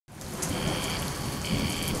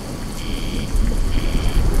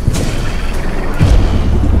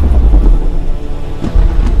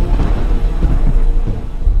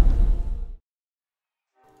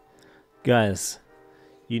Guys,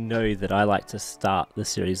 you know that I like to start the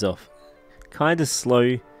series off kind of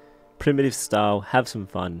slow, primitive style, have some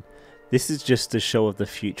fun. This is just a show of the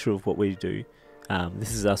future of what we do.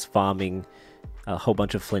 This is us farming a whole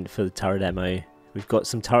bunch of flint for the turret ammo. We've got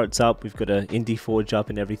some turrets up, we've got an indie forge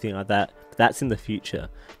up and everything like that. But that's in the future.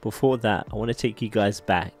 Before that, I want to take you guys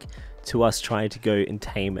back to us trying to go and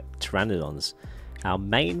tame pteranodons. Our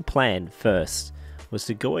main plan first was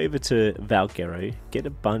to go over to Valguero, get a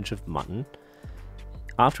bunch of mutton.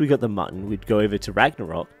 After we got the mutton, we'd go over to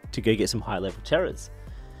Ragnarok to go get some high level terrors.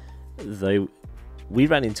 Though we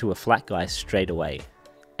ran into a flat guy straight away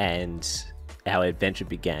and our adventure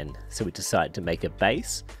began. So we decided to make a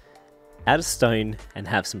base out of stone and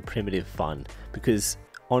have some primitive fun, because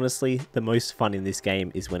honestly the most fun in this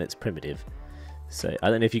game is when it's primitive. So I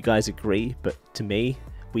don't know if you guys agree, but to me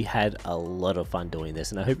we had a lot of fun doing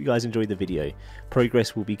this, and I hope you guys enjoyed the video.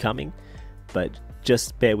 Progress will be coming, but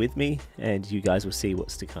just bear with me and you guys will see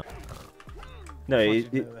what's to come. No,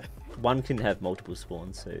 one can have multiple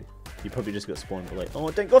spawns, so you probably just got spawned below. Oh,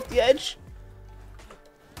 don't go off the edge!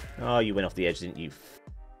 Oh, you went off the edge, didn't you?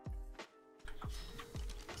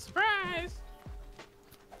 Surprise!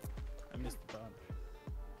 I missed the bunch.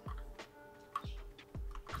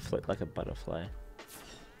 Float like a butterfly.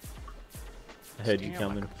 I heard you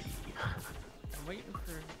coming. I'm waiting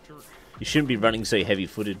for You shouldn't be running so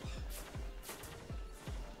heavy-footed.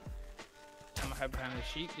 I'm gonna hide behind the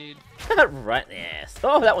sheep, dude. Right there.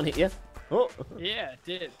 Oh, that one hit you. Oh. Yeah, it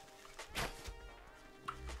did.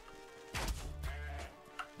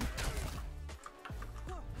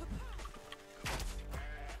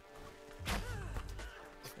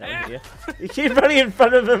 That one hit you. You keep running in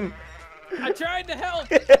front of him. I tried to help.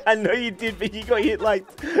 I know you did, but you got hit like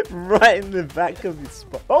right in the back of his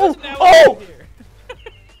spot. Oh! Now Oh! we're here.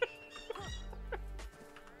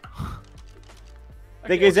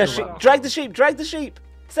 There goes our sheep. Drag the sheep. Drag the sheep.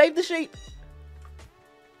 Save the sheep.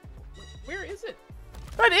 Where is it?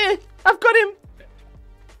 Right here. I've got him.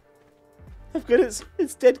 I've got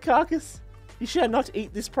its dead carcass. You shall not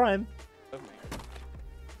eat this prime.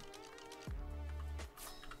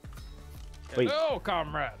 Wait. Hello,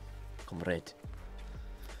 comrade. Comrade.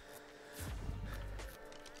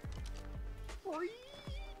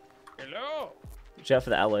 Hello. Watch out for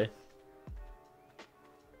the aloe.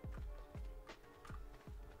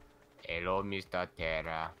 Hello, Mr.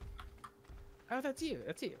 Terra. Oh, that's you.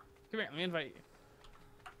 That's you. Come here. Let me invite you.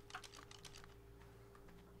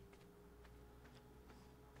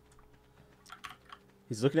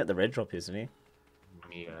 He's looking at the red drop, isn't he?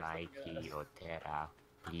 Me like your Terra.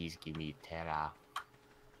 Please give me Terra.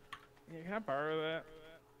 Yeah, can I borrow that?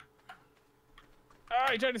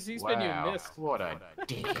 Oh, he tried to C-spin you and missed. What a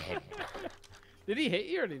dickhead. Did he hit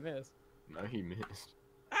you or did he miss? No, he missed.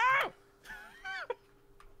 Ow!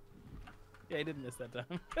 Yeah, he didn't miss that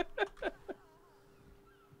time.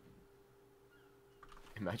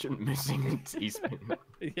 Imagine missing a T-spin.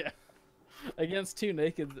 Yeah. Against two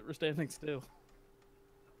nakeds that were standing still.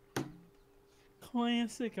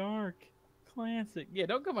 Classic arc. Classic. Yeah,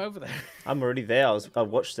 don't come over there. I'm already there. I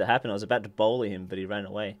watched it happen. I was about to bowl him, but he ran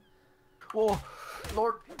away. Oh,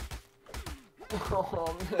 Lord.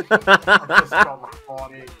 Oh, I just got my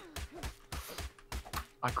body.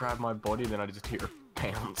 I grabbed my body, then I just hear a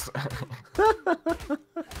bounce.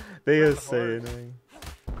 They are so annoying.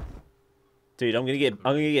 Dude, I'm gonna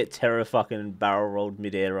get terror fucking barrel rolled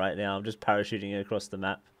midair right now. I'm just parachuting across the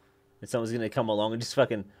map, and someone's gonna come along and just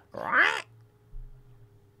fucking.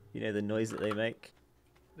 You know the noise that they make?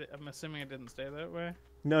 I'm assuming it didn't stay that way.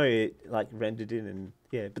 No, it like rendered in and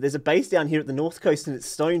yeah. But there's a base down here at the north coast and it's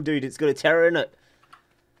stone, dude. It's got a terror in it.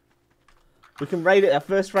 We can raid it, our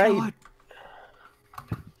first raid. God.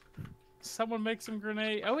 Someone make some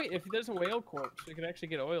grenade. Oh wait, if there's a whale corpse, we could actually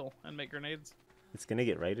get oil and make grenades. It's gonna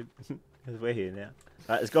get raided. We're here now.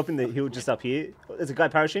 Alright, let's go up in the hill just up here. Oh, there's a guy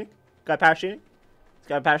parachuting. Guy parachuting. This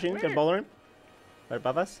guy parachuting. Gonna bowler him. Right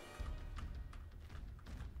above us.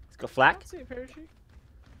 He's got flak. Let's see a parachute.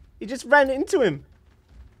 He just ran into him.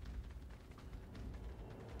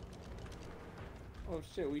 Oh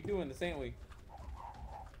shit, we doing this, ain't we?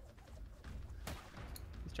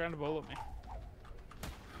 He's trying to bowl at me.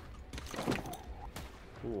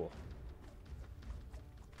 Ooh.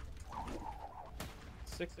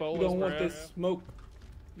 6 bowlers. You don't want this smoke.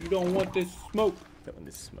 You don't want this smoke. That one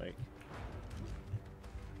is smoke.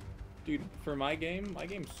 Dude, for my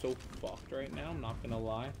game's so fucked right now, I'm not gonna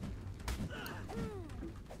lie.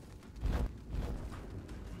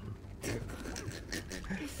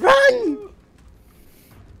 Run!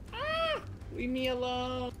 Leave me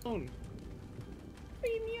alone.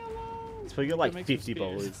 Leave me alone. So you got like Make some 50 spears.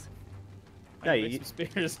 bowlers. I No, can make you, some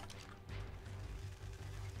spears.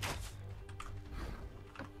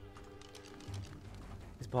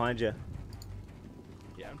 behind you.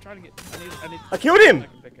 Yeah, I'm trying to get. I need. I killed him! I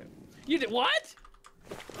can pick it. You did what?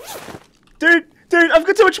 Dude, I've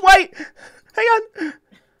got too much weight! Hang on!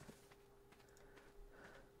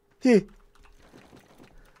 Here.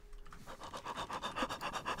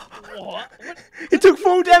 What? He took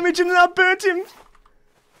full damage and then I burnt him!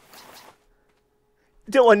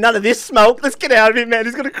 Don't want none of this smoke. Let's get out of here, man.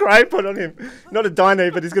 He's got a cry put on him. Not a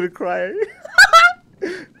dino, but he's got a cry.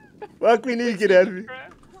 Fuck, we need to get out of here.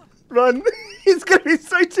 Run. He's gonna be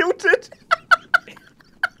so tilted.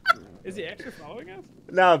 Is he actually following us?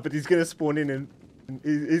 Nah, but he's gonna spawn in and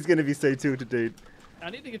he's gonna be so tilted, dude. I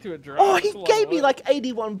need to get to a drop. Oh, That's he a lot gave of me oil. like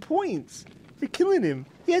 81 points for killing him.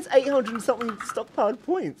 He has 800 and something stockpiled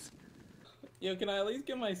points. Yo, can I at least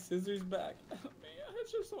get my scissors back? Man, I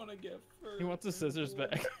just want to get fur. He wants the scissors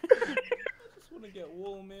back. I just want to get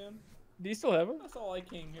wool, man. Do you still have him? That's all I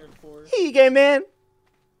came here for. Here you go, man.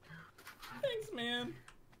 Thanks, man.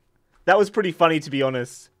 That was pretty funny, to be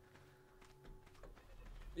honest.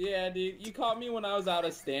 Yeah, dude, you caught me when I was out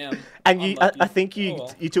of stam. And you, I Unlucky. think you, Oh,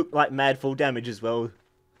 well. you took like mad full damage as well.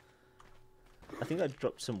 I think I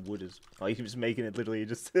dropped some wood as. Oh, he was making it literally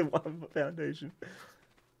just one foundation.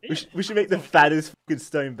 We should make the fattest fucking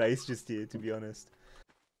stone base just here, to be honest.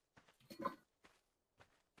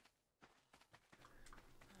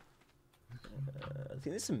 I think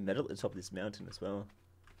there's some metal at the top of this mountain as well.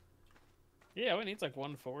 Yeah, we need like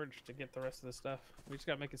one forge to get the rest of the stuff. We just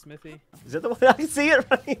gotta make a smithy. Is that the one? I can see it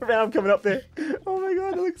running around. I'm coming up there. Oh my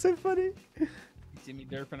god, it looks so funny. You see me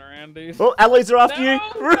derping around, dude? Oh, alloys are after you.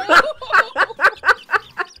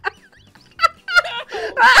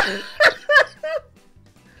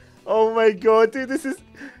 Oh my god, dude, this is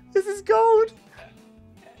gold.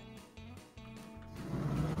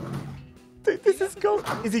 Dude, this is gold.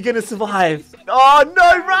 Is he gonna survive? Oh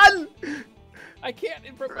no, run! I can't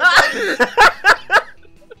improve.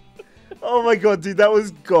 Oh my god, dude, that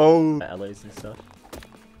was gold. Alloys and stuff.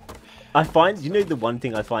 I find, you know, the one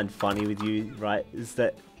thing I find funny with you, right, is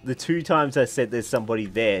that the 2 times I said there's somebody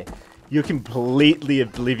there, you're completely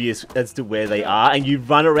oblivious as to where they are, and you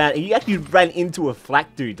run around, and you actually ran into a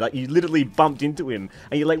flak dude, like you literally bumped into him,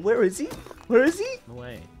 and you're like, where is he? Where is he? No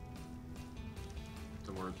way.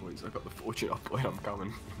 Don't worry, boys. I got the fortune up when I'm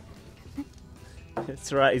coming.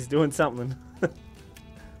 That's right, he's doing something.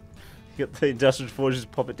 You got the industrial forge,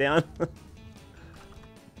 just pop it down.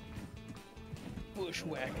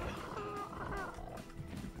 Bushwhacker.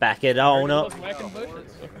 Back it on up. Whacking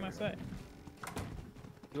bushes. What can I say?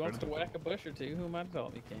 He wants to whack a bush or two. Who am I to tell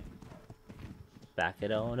him he can't? Back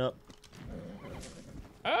it on up.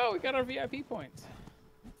 Oh, we got our VIP points.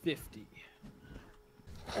 50.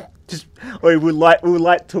 Just, oh, we'll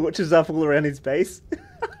light torches up all around his base.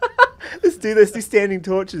 Let's do standing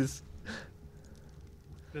torches.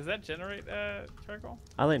 Does that generate charcoal?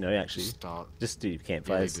 I don't know actually. Start. Just do Yeah, they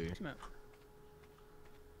campfires. do. No.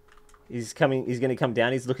 He's coming. He's gonna come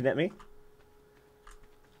down. He's looking at me.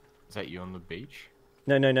 Is that you on the beach?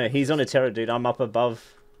 No. He's on a terror, dude. I'm up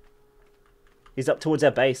above. He's up towards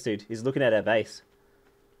our base, dude. He's looking at our base.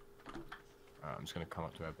 Alright, I'm just gonna come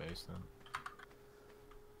up to our base then.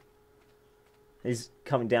 He's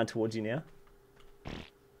coming down towards you now.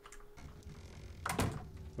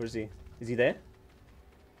 Where is he? Is he there?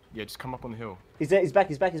 Yeah, just come up on the hill. He's there. He's back.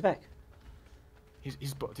 He's back. He's back.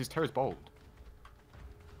 His terror's bold.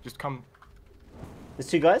 Just come. There's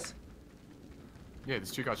 2 guys. Yeah,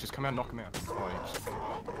 there's 2 guys. Just come out and knock them out. Oh, yeah,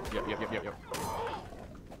 just... Yep.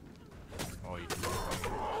 Oh, you...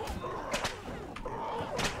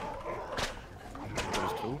 That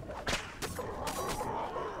was cool.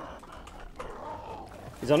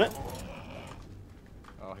 He's on it.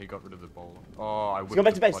 Oh, he got rid of the bowl. Oh, I gone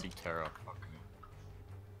back to base. bloody terror. Fuck me.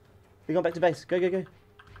 He's gone back to base. Go.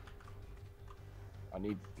 I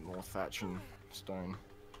need more thatch and stone.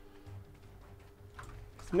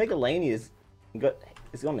 Megalania's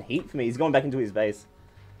he's on heat for me. He's gone back into his base.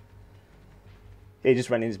 Yeah, he just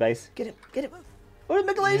ran in his base. Get him. Oh,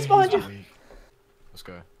 Megalania's behind you. Let's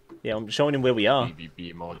go. Yeah, I'm showing him where we are.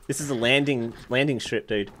 BBB mod. This is a landing strip,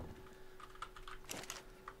 dude.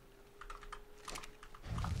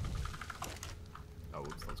 Oh,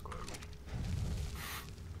 whoops, let's go.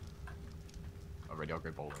 Already, I'll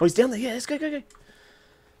go bowling. Oh, he's down there. Yeah, let's go.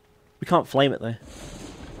 We can't flame it though.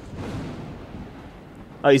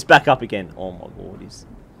 Oh, he's back up again. Oh my lord, This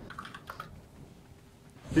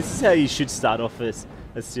is how you should start off a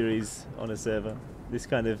series on a server. This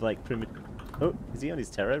kind of like primitive. Oh, is he on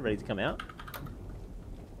his terror, ready to come out?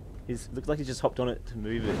 Looks like he just hopped on it to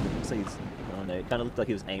move it. Looks like he's. Oh no, it kind of looked like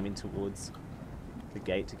he was aiming towards the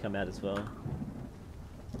gate to come out as well.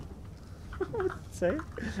 What did it say?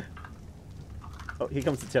 Oh, here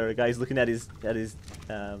comes the terror guy. He's looking at his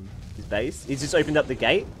base. He's just opened up the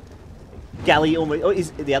gate. Galley almost. Oh,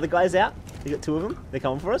 the other guy's out. You got two of them. They're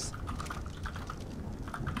coming for us.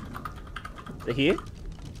 They're here.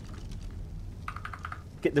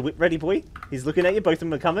 Get the whip ready, boy. He's looking at you. Both of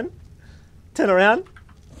them are coming. Turn around.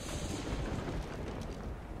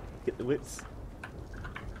 Get the whips.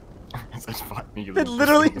 They're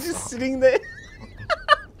literally just sitting there.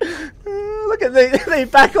 Look at they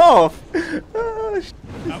back off. Oh,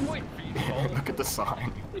 I'm waiting for you to pull. Look at the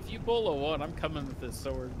sign. If you pull a one, I'm coming with this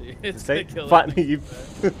sword, dude. It's Say, gonna kill fight me, you.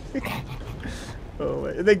 Oh,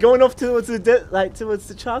 wait. They're going off towards towards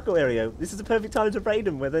the charcoal area. This is the perfect time to raid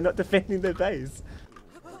them, where they're not defending their base.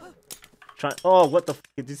 Oh, what the f?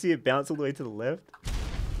 Did you see it bounce all the way to the left?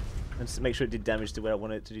 And just make sure it did damage to where I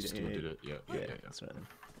wanted it to do. Still did it. Yeah. That's right. Then.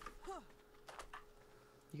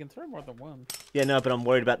 You can throw more than one. Yeah, no, but I'm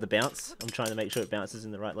worried about the bounce. I'm trying to make sure it bounces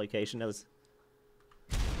in the right location. That was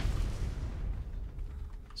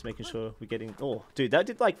just making sure we're getting. Oh, dude, that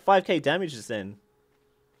did like 5k damage just then.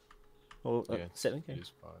 Or 7k. It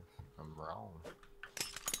is 5. I'm wrong.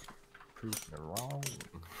 Prove me wrong.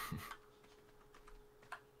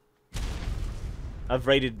 I've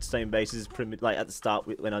raided stone bases like at the start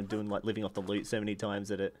when I'm doing like living off the loot so many times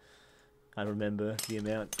that I remember the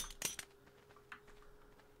amount.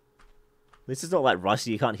 This is not like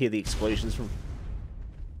rusty. You can't hear the explosions from.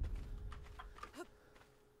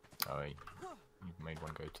 Oh, you made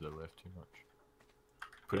one go to the left too much.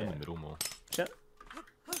 Put it in the middle more. Shut.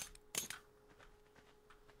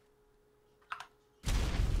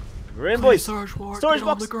 We're in, boys. Storage box.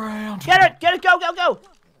 On the ground. Get it, go.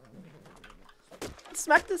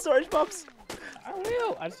 Smack the storage box. I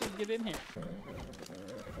will. I just need to get in here.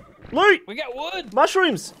 Loot. We got wood.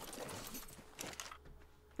 Mushrooms.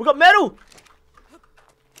 We got metal.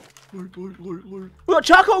 Loot. We got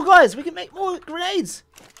charcoal, guys. We can make more grenades.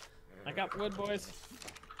 I got wood, boys.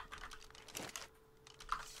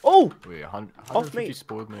 Oh. Wait, Off 150 me.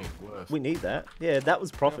 spoiled me. Worth. We need that. Yeah, that was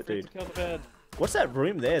profit, Feel free dude. to kill the bed. What's that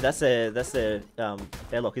room there? That's a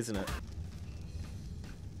airlock, isn't it?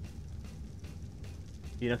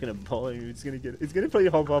 You're not gonna bowl him. It's gonna probably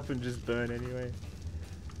hop up and just burn anyway.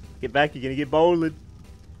 Get back. You're gonna get bowled.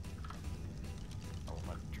 Oh,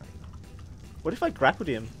 my train. What if I grappled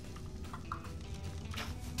him?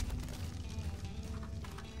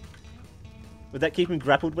 Would that keep him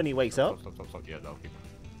grappled when he wakes up? Stop. Yeah, that'll keep.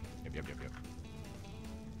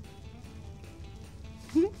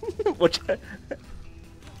 Yep. Watch out.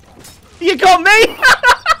 You got me!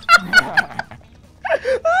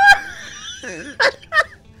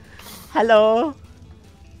 Hello.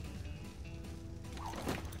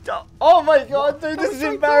 Oh my god, dude, this is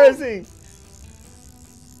embarrassing.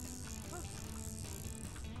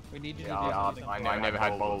 We need you to Yeah, do something. I never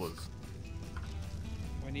had bowlers.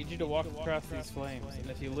 We need you to walk across these flames, and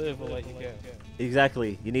if you live, we'll let you go.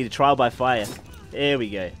 Exactly. You need a trial by fire. There we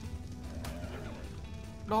go.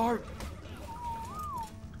 No.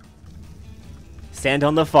 Stand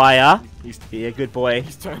on the fire. Yeah, good boy.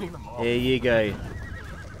 He's turning them off. There you go.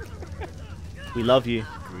 We love you.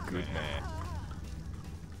 Good man.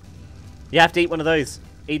 You have to eat one of those.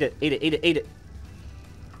 Eat it. Eat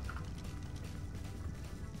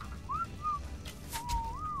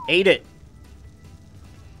it.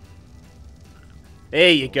 There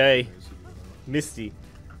you go. Misty.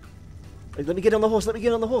 Wait, let me get on the horse.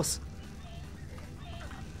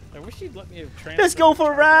 I wish you'd let me have Let's go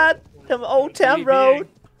for a ride. Down the Old Town Road.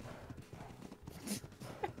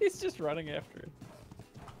 He's just running after it.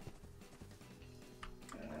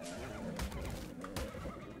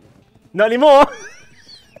 Not anymore.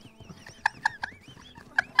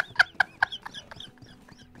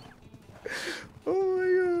 Oh my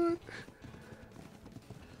god.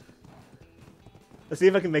 Let's see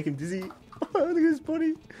if I can make him dizzy. Look at his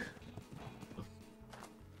body.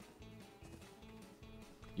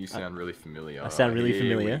 You sound really familiar. I sound really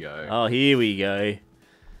familiar. Here we go. Oh, here we go.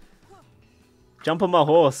 Jump on my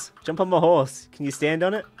horse. Can you stand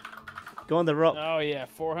on it? Go on the rock. Oh yeah,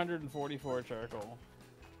 444 charcoal.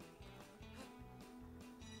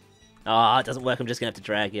 Ah, it doesn't work. I'm just gonna have to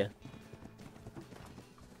drag you.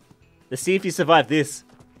 Let's see if you survive this.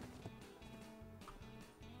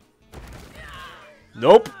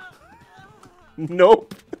 Nope.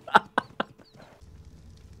 Nope.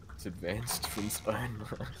 It's advanced Flintstone.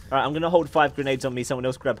 Alright, I'm gonna hold 5 grenades on me. Someone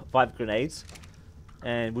else grab 5 grenades.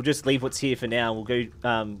 And we'll just leave what's here for now. We'll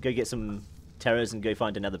go get some terrors and go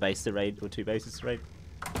find another base to raid, or 2 bases to raid.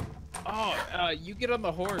 Oh, you get on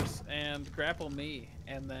the horse and grapple me,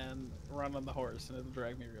 and then run on the horse, and it'll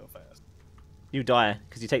drag me real fast. You die,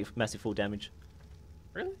 because you take massive full damage.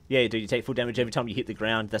 Really? Yeah, dude, you take full damage every time you hit the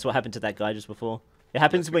ground. That's what happened to that guy just before. It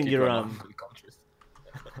happens when you're Unconscious.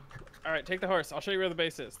 All right, take the horse. I'll show you where the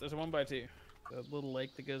base is. There's a 1x2. The little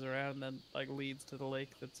lake that goes around and then like leads to the lake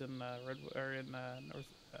that's in Redwood or in North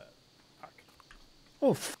Park.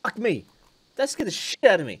 Oh, fuck me. That scared the shit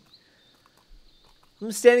out of me.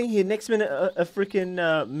 I'm standing here, next minute a freaking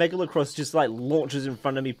Megalocrose just like launches in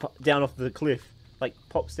front of me down off the cliff. Like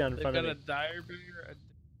pops down in front of me. They've got a dire bear.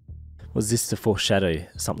 Was this to foreshadow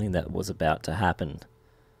something that was about to happen?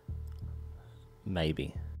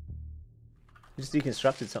 Maybe. We just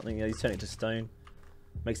deconstructed something, you know, he's turning it to stone.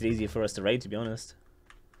 Makes it easier for us to raid, to be honest.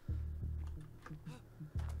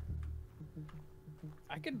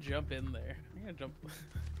 I could jump in there. I'm gonna jump.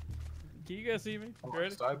 Can you guys see me? Oh, You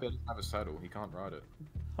ready? Stuybear doesn't have a saddle. He can't ride it.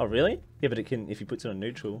 Oh, really? Yeah, but it can, if he puts it on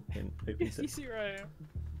neutral, it opens You it. see where I am?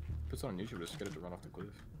 Puts it on YouTube, just get it to run off the cliff.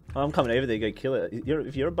 Oh, I'm coming over there, go kill it.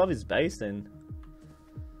 If you're above his base, then...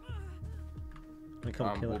 I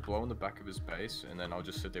come kill We'll it. blow in the back of his base, and then I'll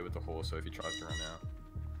just sit there with the horse, so if he tries to run out.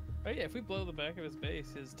 Oh yeah, if we blow the back of his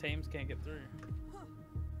base, his tames can't get through.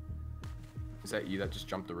 Is that you that just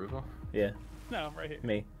jumped the river? Yeah, No, I'm right here.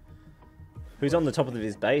 me. Who's on the top of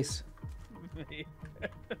his base? Me.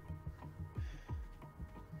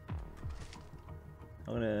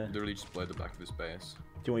 I'm gonna... Literally just blow the back of his base.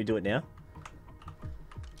 Do you want me to do it now?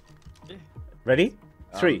 Yeah. Ready?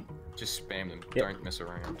 3. Just spam them. Yep. Don't mess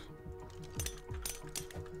around.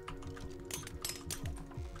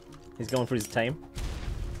 He's going for his tame.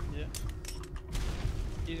 Yeah.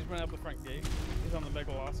 He just went out the front gate. He's on the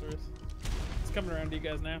Megalocrose. He's coming around to you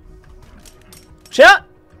guys now. Shot!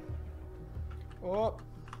 Oh!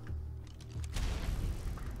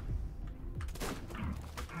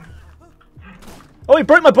 Oh, he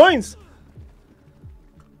broke my bones!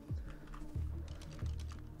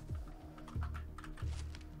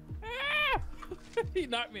 Ah! He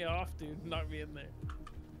knocked me off, dude. Knocked me in there.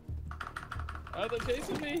 Oh, they're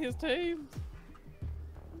chasing me. His tames.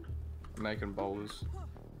 Making bowlers.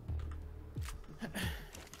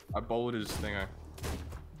 I bowled his thingo.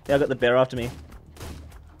 Yeah, I got the bear after me.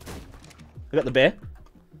 I got the bear.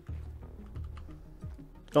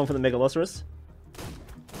 Going for the Megalocrose.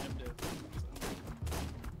 I'm dead.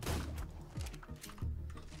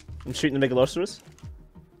 I'm shooting the Megalocrose.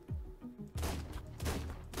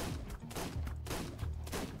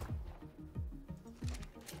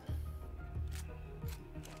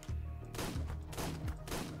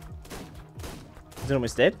 Is it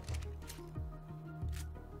almost dead?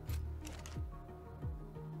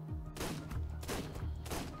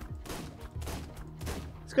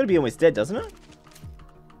 It's got to be almost dead, doesn't it?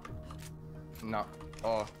 No.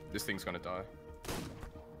 Oh, this thing's gonna die.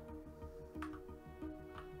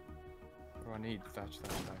 What do I need? Thatch.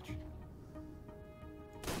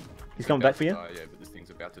 He's coming back for you? Yeah, but this thing's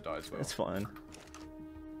about to die as well. That's fine.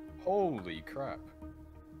 Holy crap.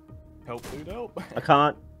 Help, dude, help. I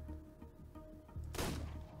can't.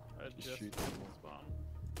 I just shoot. spawned.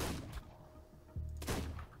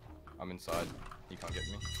 I'm inside. He can't get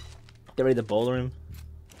me. Get ready to bowler him.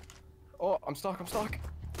 Oh, I'm stuck.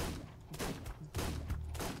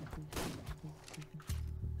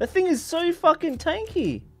 That thing is so fucking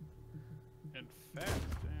tanky. And fast,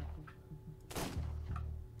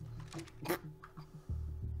 damn.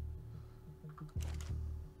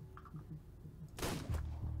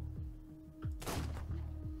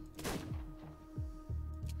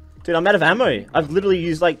 Dude, I'm out of ammo. I've literally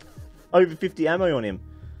used like over 50 ammo on him.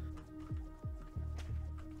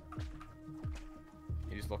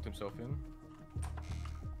 He just locked himself in.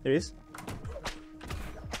 There he is.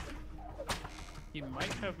 He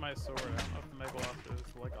might have my sword. I don't know if the Megalocrose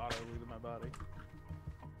is like auto-looting my body.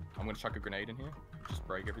 I'm gonna chuck a grenade in here. Just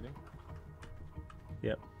break everything.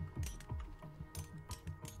 Yep.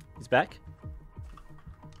 He's back.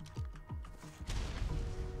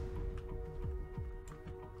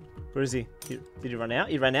 Where is he? Did he run out?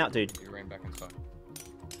 He ran out, dude. He ran back inside.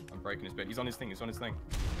 I'm breaking his bed. He's on his thing.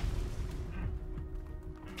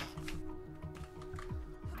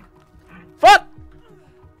 Fuck!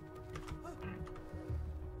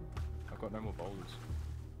 I've got no more bowlers.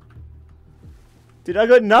 Dude, I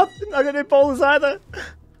got nothing. I got no bowlers either.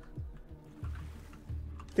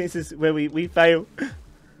 This is where we fail.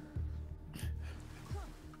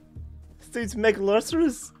 This dude's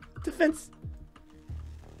Megalocrose defense.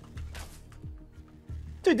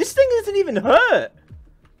 Dude, this thing isn't even hurt.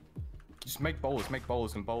 Just make bowlers, and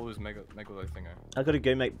bowlers, mega thingo. I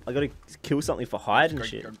gotta kill something for hide and Go,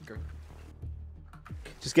 shit. go.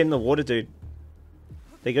 Just get in the water, dude.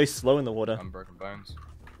 They go slow in the water. Broken bones.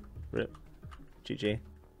 Rip. GG.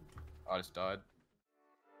 I just died.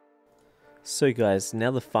 So guys,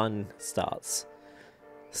 now the fun starts.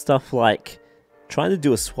 Stuff like trying to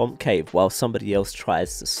do a swamp cave while somebody else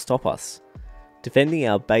tries to stop us. Defending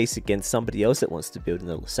our base against somebody else that wants to build in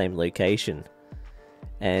the same location.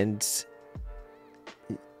 And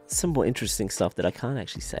some more interesting stuff that I can't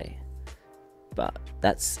actually say. But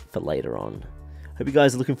that's for later on. Hope you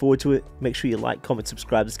guys are looking forward to it. Make sure you like, comment,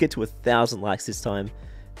 subscribe. Let's get to 1,000 likes this time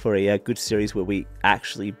for a good series where we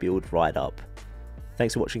actually build right up.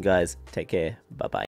 Thanks for watching, guys. Take care. Bye-bye.